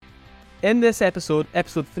In this episode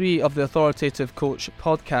 3 of the Authoritative Coach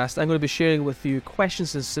podcast, I'm going to be sharing with you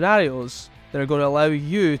questions and scenarios that are going to allow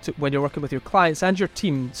you to, when you're working with your clients and your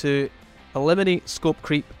team, to eliminate scope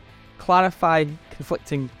creep, clarify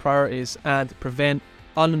conflicting priorities, and prevent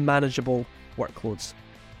unmanageable workloads.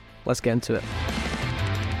 Let's get into it.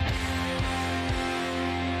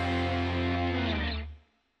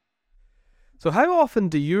 So how often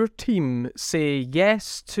do your team say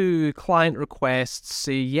yes to client requests,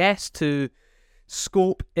 say yes to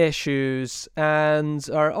scope issues, and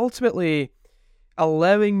are ultimately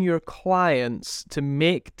allowing your clients to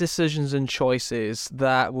make decisions and choices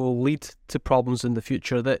that will lead to problems in the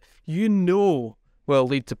future, that you know will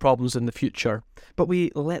lead to problems in the future, but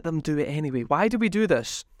we let them do it anyway? Why do we do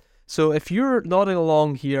this? So if you're nodding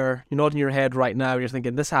along here, you're nodding your head right now, you're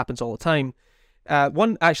thinking this happens all the time.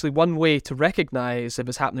 One way to recognize if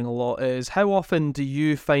it's happening a lot is how often do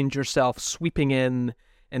you find yourself sweeping in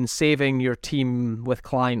and saving your team with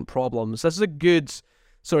client problems? This is a good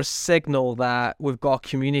sort of signal that we've got a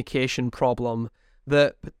communication problem,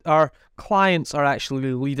 that our clients are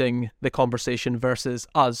actually leading the conversation versus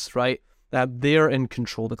us, right? That they're in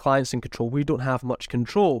control, the client's in control, we don't have much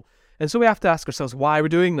control. And so we have to ask ourselves, why are we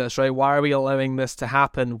doing this, right? Why are we allowing this to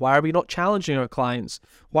happen? Why are we not challenging our clients?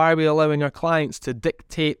 Why are we allowing our clients to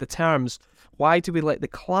dictate the terms? Why do we let the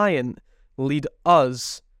client lead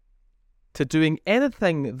us to doing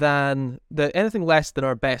anything less than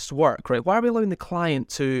our best work, right? Why are we allowing the client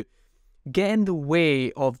to get in the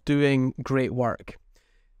way of doing great work?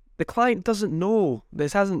 The client doesn't know.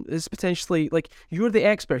 It's potentially, like, you're the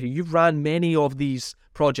expert here. You've ran many of these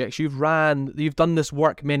projects. You've done this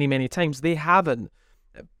work many, many times. They haven't.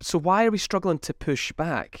 So why are we struggling to push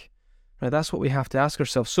back? Right, that's what we have to ask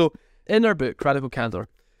ourselves. So in our book, Radical Candor,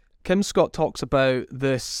 Kim Scott talks about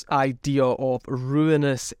this idea of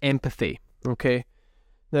ruinous empathy. Okay.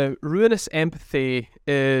 Now, ruinous empathy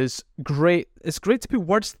is great. It's great to put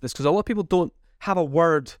words to this because a lot of people don't have a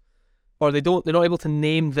word, or they're not able to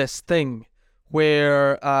name this thing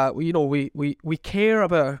where we care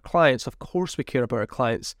about our clients. Of course we care about our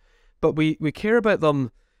clients, but we care about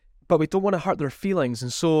them, but we don't want to hurt their feelings.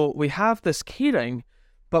 And so we have this caring,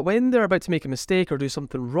 but when they're about to make a mistake or do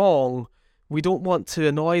something wrong, we don't want to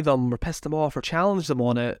annoy them or piss them off or challenge them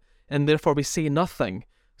on it, and therefore we say nothing.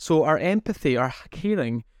 So our empathy, our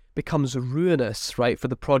caring becomes ruinous, right, for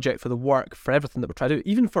the project, for the work, for everything that we're trying to do,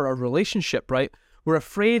 even for our relationship, right? We're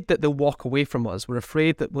afraid that they'll walk away from us. We're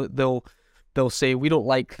afraid that they'll say, we don't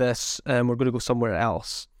like this and we're going to go somewhere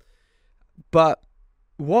else. But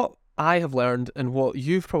what I have learned, and what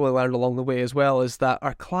you've probably learned along the way as well, is that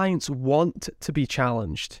our clients want to be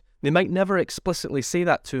challenged. They might never explicitly say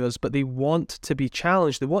that to us, but they want to be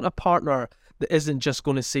challenged. They want a partner that isn't just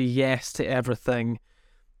going to say yes to everything.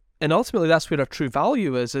 And ultimately, that's where our true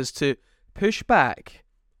value is to push back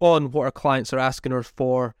on what our clients are asking us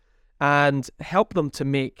for and help them to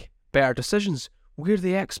make better decisions. We're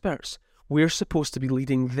the experts. We're supposed to be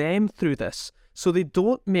leading them through this so they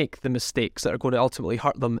don't make the mistakes that are going to ultimately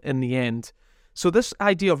hurt them in the end. So this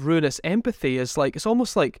idea of ruinous empathy is like, it's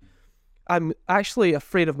almost like I'm actually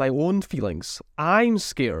afraid of my own feelings. I'm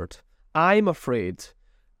scared. I'm afraid.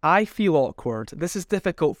 I feel awkward. This is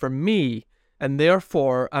difficult for me, and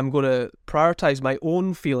therefore I'm going to prioritize my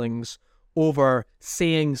own feelings over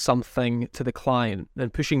saying something to the client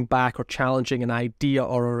and pushing back or challenging an idea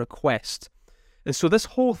or a request. And so this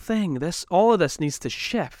whole thing, all of this needs to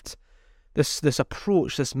shift. This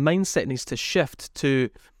approach, this mindset needs to shift to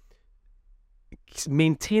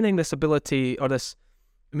maintaining this ability, or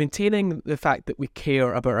maintaining the fact that we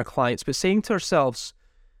care about our clients, but saying to ourselves,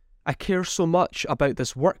 I care so much about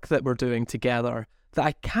this work that we're doing together that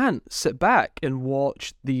I can't sit back and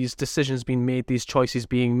watch these decisions being made, these choices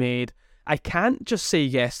being made. I can't just say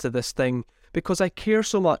yes to this thing because I care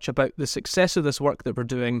so much about the success of this work that we're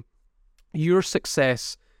doing, your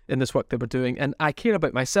success in this work that we're doing, and I care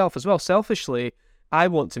about myself as well. Selfishly, I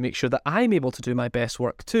want to make sure that I'm able to do my best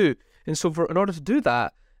work too. And so in order to do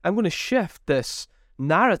that, I'm going to shift this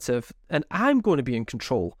narrative and I'm going to be in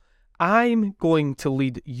control. I'm going to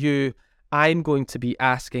lead you. I'm going to be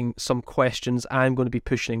asking some questions. I'm going to be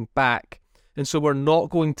pushing back. And so we're not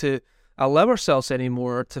going to allow ourselves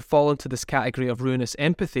anymore to fall into this category of ruinous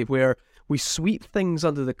empathy where we sweep things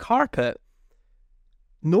under the carpet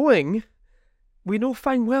knowing we know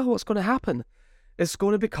fine well what's going to happen. It's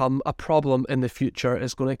going to become a problem in the future.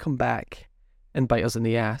 It's going to come back and bite us in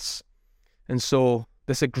the ass. And so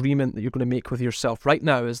this agreement that you're going to make with yourself right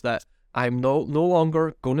now is that I'm no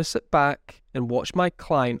longer going to sit back and watch my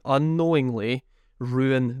client unknowingly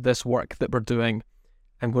ruin this work that we're doing.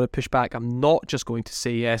 I'm going to push back. I'm not just going to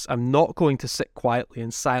say yes. I'm not going to sit quietly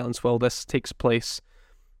in silence while this takes place.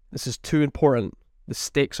 This is too important. The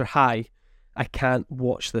stakes are high. I can't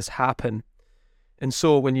watch this happen. And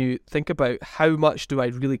so when you think about how much do I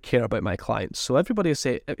really care about my clients? So everybody will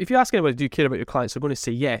say, if you ask anybody, do you care about your clients? They're going to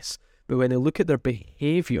say yes. But when they look at their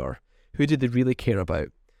behavior, who do they really care about?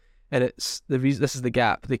 And it's the reason, this is the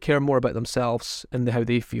gap. They care more about themselves and how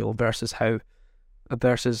they feel versus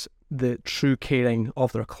the true caring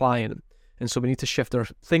of their client. And so we need to shift our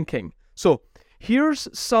thinking. So here's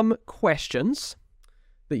some questions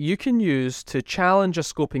that you can use to challenge a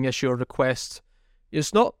scoping issue or request.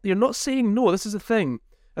 You're not saying no. This is the thing.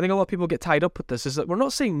 I think a lot of people get tied up with this, is that we're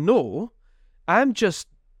not saying no. I'm just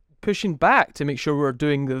pushing back to make sure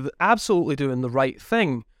we're absolutely doing the right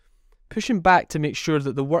thing. Pushing back to make sure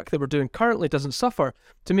that the work that we're doing currently doesn't suffer,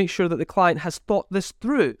 to make sure that the client has thought this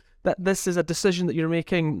through, that this is a decision that you're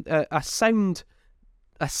making, a sound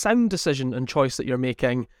decision and choice that you're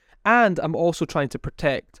making. And I'm also trying to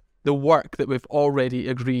protect the work that we've already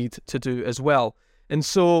agreed to do as well. And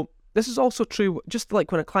so this is also true, just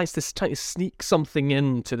like when a client's just trying to sneak something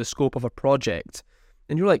into the scope of a project,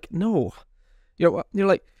 and you're like, no, you're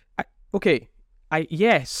like, okay,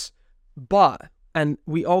 yes, but, and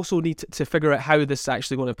we also need to figure out how this is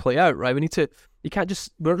actually going to play out, right? We're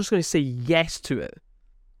just going to say yes to it.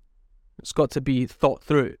 It's got to be thought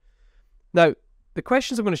through. Now, the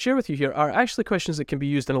questions I'm going to share with you here are actually questions that can be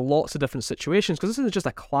used in lots of different situations, because this isn't just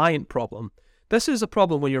a client problem. This is a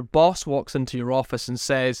problem when your boss walks into your office and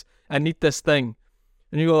says, I need this thing.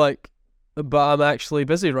 And you go like, but I'm actually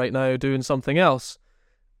busy right now doing something else.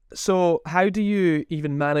 So how do you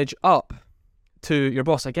even manage up to your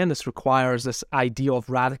boss? Again, this requires this idea of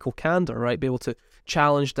radical candor, right? Be able to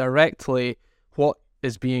challenge directly what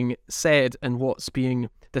is being said and what's being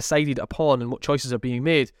decided upon and what choices are being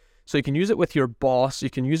made. So you can use it with your boss, you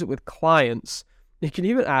can use it with clients, you can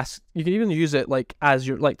even use it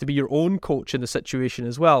to be your own coach in the situation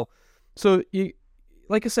as well. So you,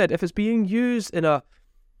 like I said, if it's being used in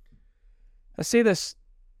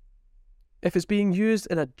if it's being used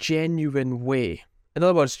in a genuine way, in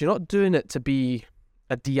other words, you're not doing it to be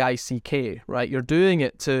a DICK, right? You're doing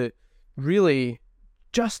it to really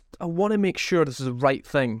I want to make sure this is the right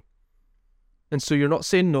thing. And so you're not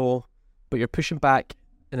saying no, but you're pushing back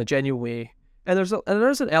in a genuine way. And there's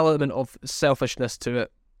an element of selfishness to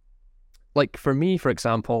it. Like for me, for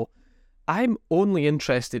example, I'm only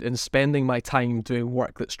interested in spending my time doing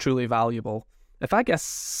work that's truly valuable. If I get a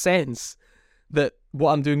sense that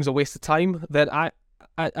what I'm doing is a waste of time, then I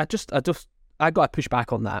got to push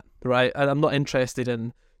back on that, right? And I'm not interested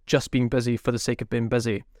in just being busy for the sake of being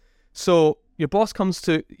busy. So your boss comes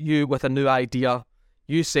to you with a new idea.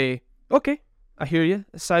 You say, okay, I hear you.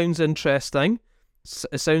 It sounds interesting.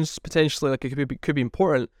 It sounds potentially like it could be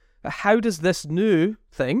important. But how does this new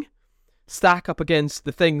thing stack up against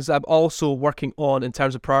the things I'm also working on in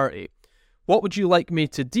terms of priority? What would you like me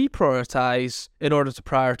to deprioritize in order to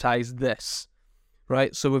prioritize this?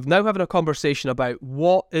 Right? So we've now having a conversation about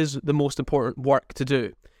what is the most important work to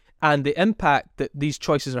do and the impact that these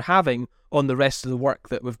choices are having on the rest of the work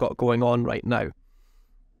that we've got going on right now.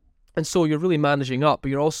 And so you're really managing up, but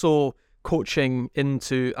you're also coaching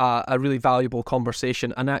into a really valuable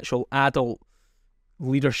conversation, an actual adult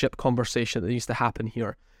leadership conversation that needs to happen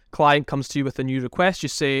here. Client comes to you with a new request. You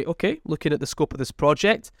say, okay, looking at the scope of this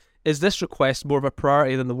project, is this request more of a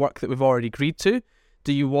priority than the work that we've already agreed to?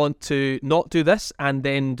 Do you want to not do this and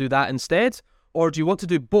then do that instead? Or do you want to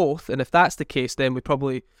do both? And if that's the case, then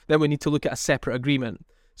we need to look at a separate agreement.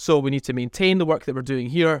 So we need to maintain the work that we're doing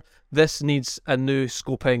here. This needs a new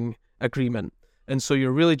scoping agreement. And so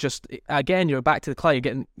you're really just, again, you're back to the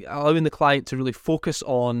client, allowing the client to really focus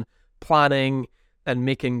on planning and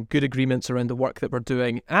making good agreements around the work that we're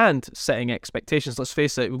doing and setting expectations. Let's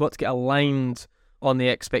face it, we've got to get aligned on the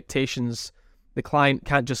expectations. The client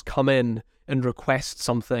can't just come in and request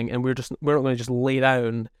something and we're not going to just lay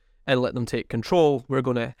down and let them take control. We're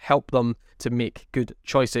going to help them to make good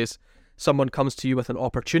choices. Someone comes to you with an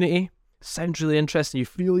opportunity, sounds really interesting, you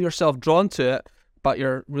feel yourself drawn to it, but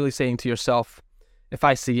you're really saying to yourself, if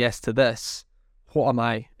I say yes to this, what am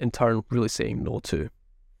I in turn really saying no to?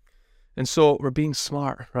 And so we're being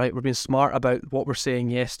smart, right? We're being smart about what we're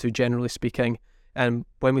saying yes to, generally speaking. And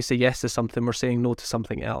when we say yes to something, we're saying no to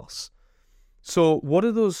something else. So what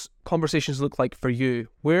do those conversations look like for you?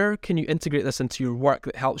 Where can you integrate this into your work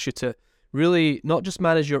that helps you to really not just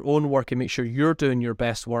manage your own work and make sure you're doing your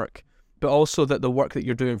best work, but also that the work that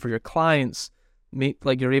you're doing for your clients,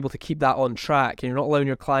 you're able to keep that on track and you're not allowing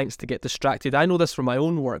your clients to get distracted. I know this from my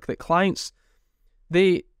own work, that clients,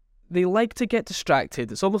 they they like to get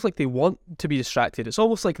distracted. It's almost like they want to be distracted. It's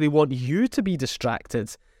almost like they want you to be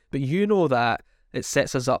distracted, but you know that it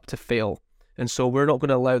sets us up to fail. And so we're not going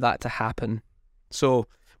to allow that to happen. So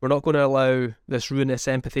we're not going to allow this ruinous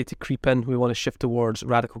empathy to creep in. We want to shift towards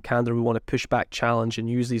radical candor. We want to push back, challenge, and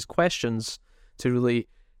use these questions to really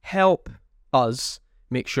help us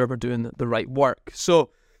make sure we're doing the right work. So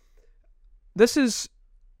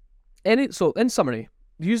in summary,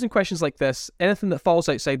 using questions like this, anything that falls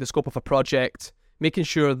outside the scope of a project, making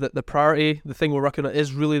sure that the priority, the thing we're working on,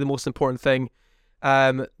 is really the most important thing.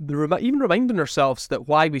 Even reminding ourselves that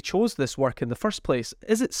why we chose this work in the first place.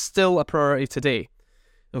 Is it still a priority today?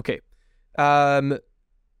 Okay.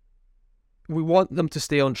 We want them to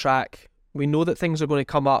stay on track. We know that things are going to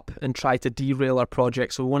come up and try to derail our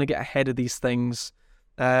project, so we want to get ahead of these things.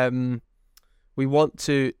 We want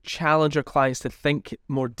to challenge our clients to think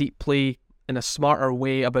more deeply in a smarter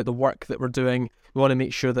way about the work that we're doing. We want to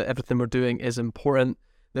make sure that everything we're doing is important,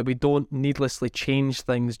 that we don't needlessly change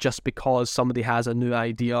things just because somebody has a new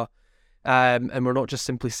idea, and we're not just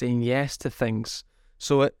simply saying yes to things.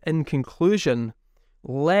 So in conclusion,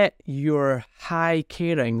 let your high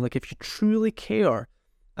caring, like if you truly care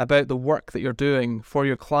about the work that you're doing for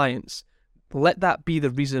your clients, let that be the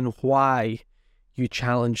reason why you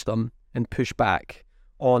challenge them and push back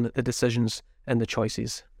on the decisions and the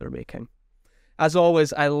choices they're making. As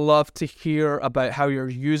always, I love to hear about how you're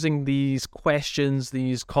using these questions,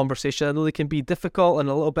 these conversations. I know they can be difficult and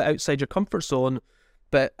a little bit outside your comfort zone,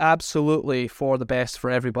 but absolutely for the best for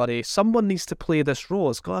everybody. Someone needs to play this role.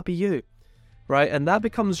 It's got to be you, right? And that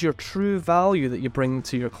becomes your true value that you bring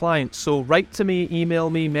to your clients. So write to me, email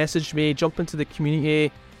me, message me, jump into the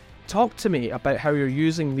community. Talk to me about how you're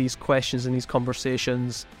using these questions and these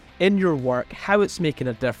conversations in your work, how it's making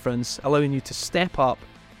a difference, allowing you to step up,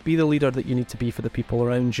 be the leader that you need to be for the people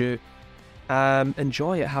around you.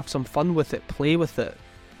 Enjoy it, have some fun with it, play with it.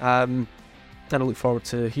 And I look forward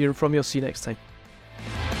to hearing from you. I'll see you next time.